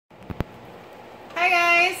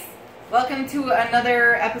Welcome to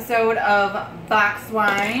another episode of Box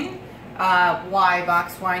Wine. Why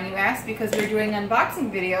Box Wine, you ask? Because we're doing an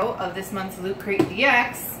unboxing video of this month's Loot Crate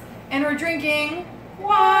DX, and we're drinking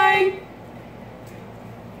wine.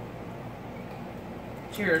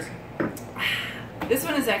 Cheers. This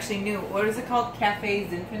one is actually new. What is it called? Cafe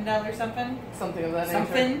Zinfandel or something? Something of that nature.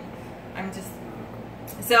 Something. I'm just...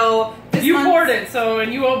 So this you month's, poured it,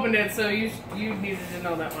 and you opened it, so you needed to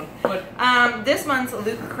know that one. But this month's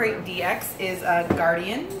Loot Crate DX is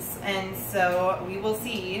Guardians, and so we will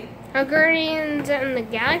see. Are Guardians in the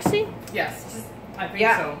Galaxy? yes, I think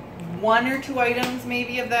so. One or two items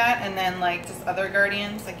maybe of that, and then like just other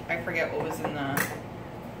Guardians. Like I forget what was in the.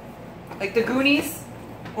 Like the Goonies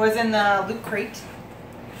was in the Loot Crate.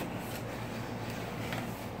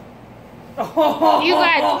 You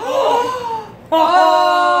got.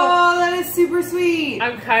 Oh, that is super sweet.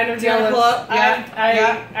 I'm kind of Do you wanna jealous. pull up?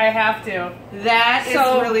 Yeah. I have to. That is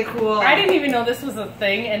So, really cool. I didn't even know this was a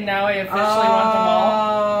thing, and now I officially want them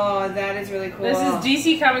all. Oh, that is really cool. This is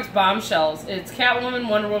DC Comics Bombshells. It's Catwoman,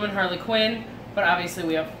 Wonder Woman, Harley Quinn, but obviously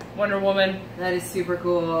we have Wonder Woman. That is super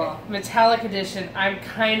cool. Metallic edition. I'm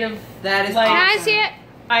kind of That is like, Can I awesome. see it?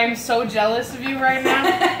 I am so jealous of you right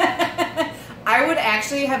now. I would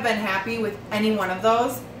actually have been happy with any one of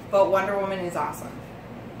those, but Wonder Woman is awesome.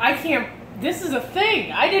 I can't. This is a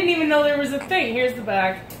thing. I didn't even know there was a thing. Here's the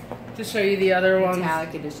back to show you the other ones.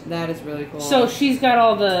 Metallic edition. That is really cool. So she's got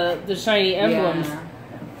all the shiny emblems, Yeah.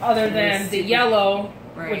 other That than is the super- yellow,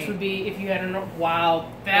 Right. which would be if you had a wow.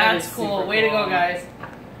 That That's is cool. super Way to go, cool. guys.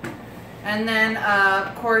 And then,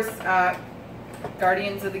 of course,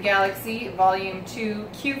 Guardians of the Galaxy Volume 2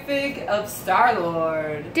 Q-Fig of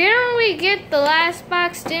Star-Lord. Didn't we get the last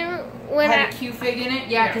box? Didn't when Had I a Q-Fig in it?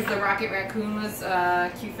 Yeah, because the Rocket Raccoon was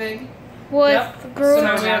Q-Fig. with Yep. Groot So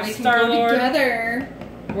now we Now have they can Star-Lord. go together.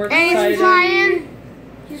 We're and he's excited. flying.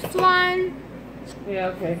 He's flying. Yeah,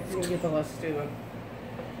 okay. We'll get the list too.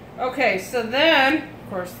 Okay, so then, of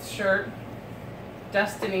course, the shirt.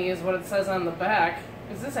 Destiny is what it says on the back.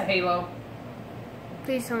 Is this a Halo?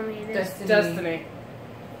 Please tell me it is. Destiny.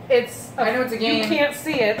 It's. I know it's a game. You can't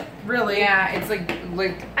see it, really. Yeah, it's like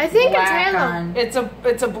I think it's black Halo. on.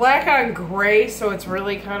 It's a black on gray, so it's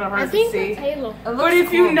really kind of hard I think to see. it's Halo. It looks But if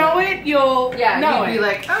cool, you know though. it, you'll Yeah, know you'd it. be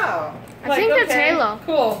like, oh. I think it's okay, Halo.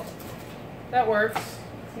 Cool. That works.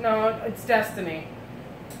 No, it's Destiny.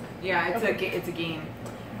 Yeah, it's a game.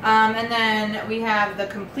 And then we have the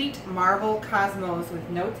complete Marvel Cosmos with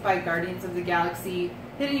notes by Guardians of the Galaxy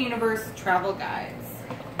Hidden Universe travel guides.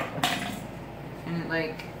 And it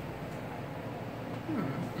like,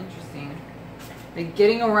 interesting. Like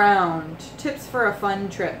getting around, tips for a fun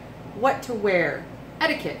trip, what to wear,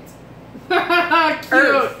 etiquette, Cute.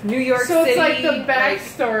 Earth, New York So City. it's like the like,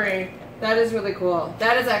 backstory. that is really cool.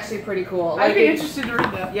 That is actually pretty cool. I'd Like, be if- interested to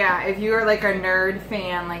read that. yeah, if you are like a nerd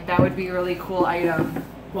fan, like that would be a really cool item.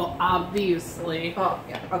 Well, obviously. Oh,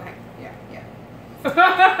 yeah, okay, yeah.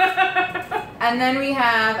 And then we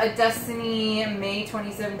have a Destiny May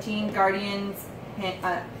 2017 Guardians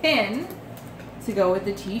pin to go with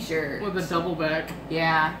the t-shirt. With a double back.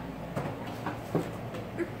 Yeah.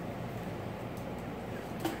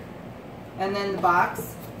 And then the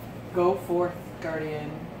box, go forth, Guardian.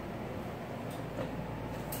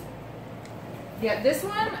 Yeah, this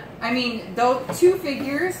one, I mean, though 2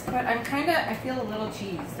 figures, but I feel a little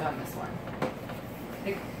cheesed on this one.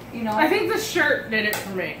 Like, you know. I think the shirt did it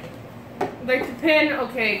for me. Like the pin,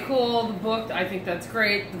 okay, cool. The book, I think that's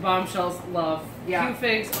great. The bombshells, love. Yeah.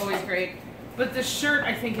 Q-Figs, always great. But the shirt,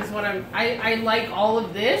 I think, is what I like all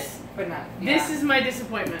of this. But not. This yeah. is my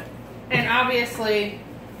disappointment. And obviously,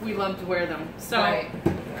 we love to wear them. So Right.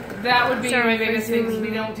 that would be Sorry my for biggest thing. 'Cause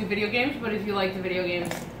zooming we in. don't do video games, but if you like the video games,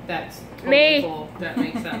 that's totally Me. cool. That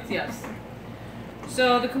makes sense, yes.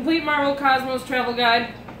 So the complete Marvel Cosmos travel guide,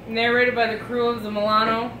 narrated by the crew of the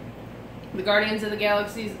Milano. The Guardians of the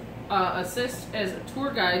Galaxy assist as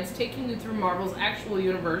tour guides, taking you through Marvel's actual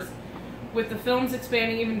universe. With the films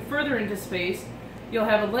expanding even further into space, you'll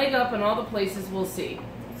have a leg up on all the places we'll see.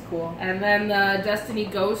 It's cool. And then the Destiny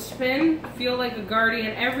Ghost pin. Feel like a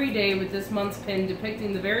guardian every day with this month's pin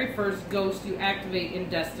depicting the very first ghost you activate in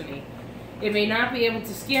Destiny. It may not be able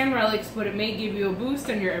to scan relics, but it may give you a boost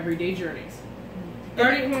on your everyday journeys.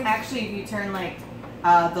 Guardian. Actually, if you turn like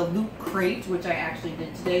the Loot Crate, which I actually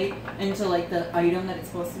did today, into like the item that it's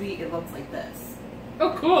supposed to be, it looks like this.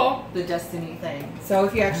 Oh, cool. The Destiny thing. So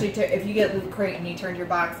if you actually if you get Loot Crate and you turn your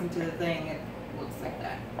box into the thing, it looks like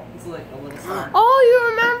that. It's like a little star. Oh,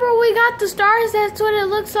 you remember we got the stars? That's what it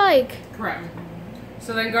looks like. Correct.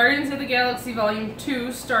 So then Guardians of the Galaxy Volume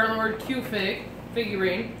 2 Star-Lord Q-Fig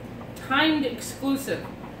figurine. Timed exclusive.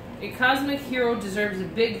 A cosmic hero deserves a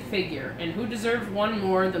big figure, and who deserves one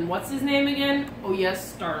more than what's his name again? Oh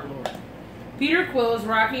yes, Star-Lord. Peter Quill is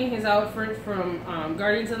rocking his outfit from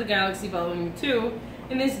Guardians of the Galaxy Volume 2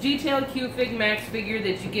 in this detailed Q-Fig Max figure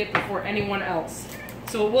that you get before anyone else.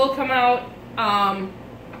 So it will come out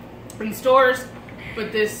in stores,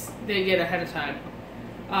 but this they get ahead of time.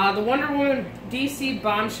 The Wonder Woman DC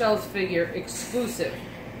Bombshells figure exclusive.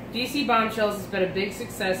 DC Bombshells has been a big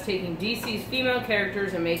success, taking DC's female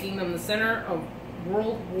characters and making them the center of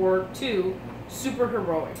World War II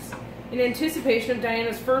superheroics. In anticipation of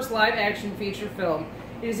Diana's first live-action feature film,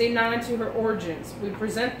 it is a nod to her origins. We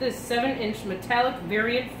present this 7-inch metallic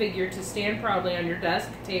variant figure to stand proudly on your desk,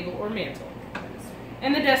 table, or mantle.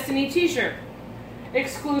 And the Destiny t-shirt.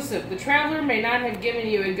 Exclusive. The Traveler may not have given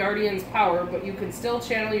you a Guardian's power, but you can still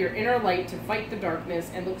channel your inner light to fight the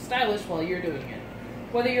darkness and look stylish while you're doing it.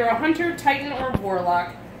 Whether you're a hunter, titan, or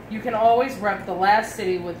warlock, you can always rep the last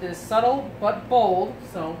city with this subtle but bold,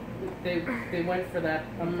 so they went for that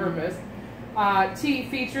on purpose, tee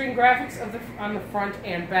featuring graphics on the front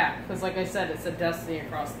and back, because like I said, it's a Destiny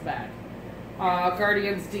across the back.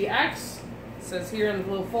 Guardians DX, says here in the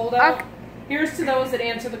little fold-out, here's to those that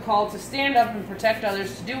answer the call to stand up and protect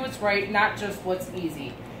others, to do what's right, not just what's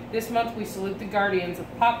easy. This month we salute the guardians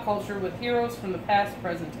of pop culture with heroes from the past,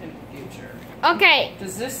 present, and future. Okay.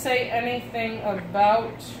 Does this say anything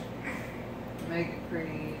about... Mega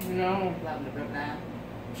Crate. No. Blah, blah, blah, blah.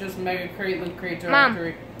 Just Mega Crate, Loot Crate Mom.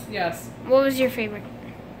 Directory. Yes. What was your favorite?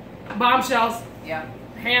 Bombshells. Yeah.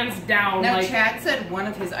 Hands down. Now, like, Chad said one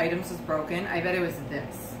of his items was broken. I bet it was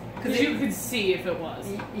this. because you could see if it was.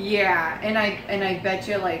 Yeah, and I bet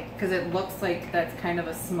you, like, because it looks like that's kind of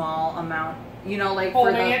a small amount. You know, like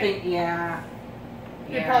Holding for the it? thing. Yeah.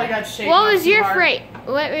 It probably got shaken. What up was too your hard.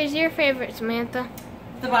 What was your favorite, Samantha?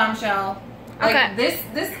 The Bombshell. Like, Okay.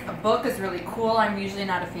 this book is really cool. I'm usually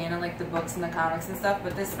not a fan of, like, the books and the comics and stuff,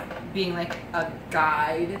 but this being, like, a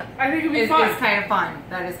guide I think it'd be is fun. kind of fun.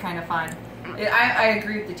 That is kind of fun. I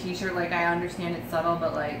agree with the t-shirt. Like, I understand it's subtle,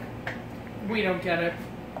 but, like... We don't get it.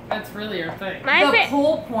 That's really our thing. My The fa-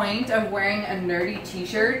 whole point of wearing a nerdy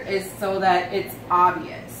t-shirt is so that it's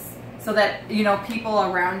obvious. So that, you know, people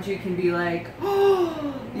around you can be like,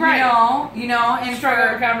 oh, Right. you know, and Strike up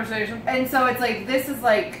a for, conversation. and so it's like, this is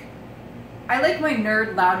like, I like my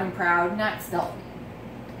nerd loud and proud, not stealthy.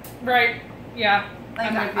 Right. Yeah.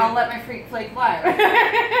 Like, I'm with I'll you. let my freak flake fly.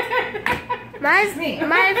 me.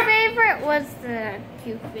 my favorite was the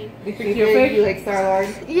Q-Fig. You like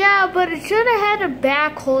Star-Lord? Yeah, but it should have had a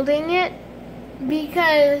back holding it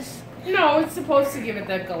because No, it's supposed to give it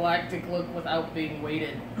that galactic look without being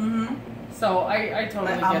weighted. Mm-hmm. So I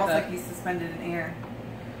totally get Almost that. like he's suspended in air.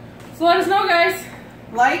 So let us know, guys.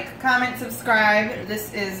 Like, comment, subscribe.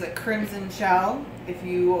 This is Crimson Shell. If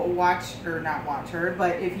you watch, or not watch her,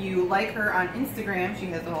 but if you like her on Instagram, she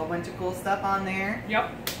has a whole bunch of cool stuff on there.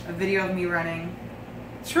 Yep. A video of me running.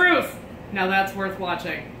 Truth. Now that's worth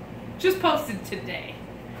watching. Just posted today.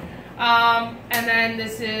 And then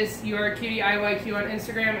this is your cutie IYQ on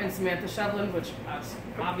Instagram and Samantha Shevlin, which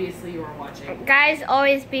obviously you are watching. guys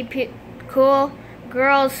always be cool.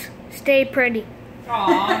 Girls stay pretty.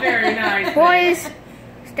 Aw, very nice. Boys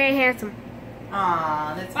stay handsome.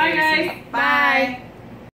 Aw, that's Bye, very guys. sweet. Bye. Bye.